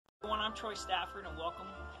I'm Troy Stafford and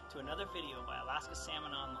welcome to another video by Alaska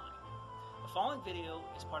Salmon Online. The following video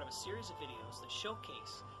is part of a series of videos that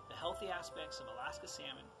showcase the healthy aspects of Alaska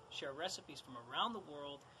salmon, share recipes from around the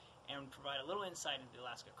world, and provide a little insight into the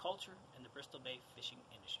Alaska culture and the Bristol Bay fishing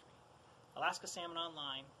industry. Alaska Salmon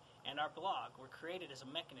Online and our blog were created as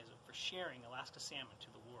a mechanism for sharing Alaska salmon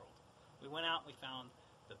to the world. We went out and we found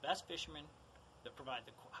the best fishermen that provide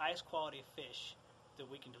the highest quality of fish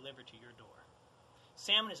that we can deliver to your door.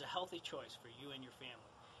 Salmon is a healthy choice for you and your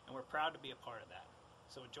family, and we're proud to be a part of that.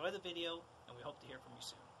 So enjoy the video, and we hope to hear from you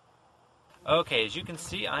soon. Okay, as you can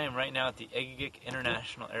see, I am right now at the Egegik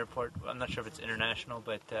International Airport. I'm not sure if it's international,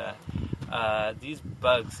 but these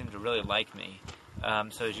bugs seem to really like me.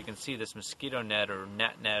 So as you can see, this mosquito net or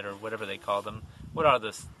gnat net or whatever they call them. What are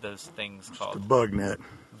those things called? Just a bug net.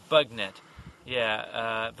 Bug net.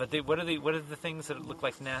 Yeah, but what are the things that look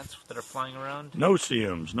like gnats that are flying around?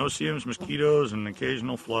 No-see-ums, mosquitoes, and an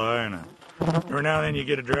occasional fly, and every now and then you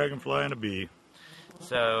get a dragonfly and a bee.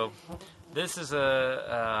 So this is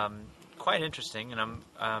quite interesting, and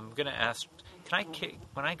I'm going to ask,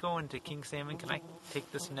 when I go into king salmon, can I take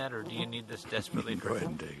this net, or do you need this desperately? Go ahead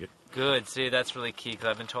and take it. Good. See, that's really key, because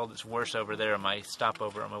I've been told it's worse over there on my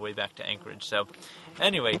stopover on my way back to Anchorage. So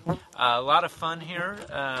anyway, a lot of fun here,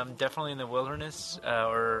 definitely in the wilderness,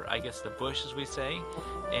 or I guess the bush, as we say,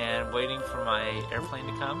 and waiting for my airplane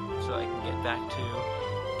to come so I can get back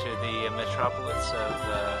to the metropolis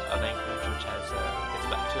of Anchorage, which has it's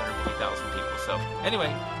about 250,000 people. So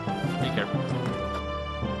anyway, be careful.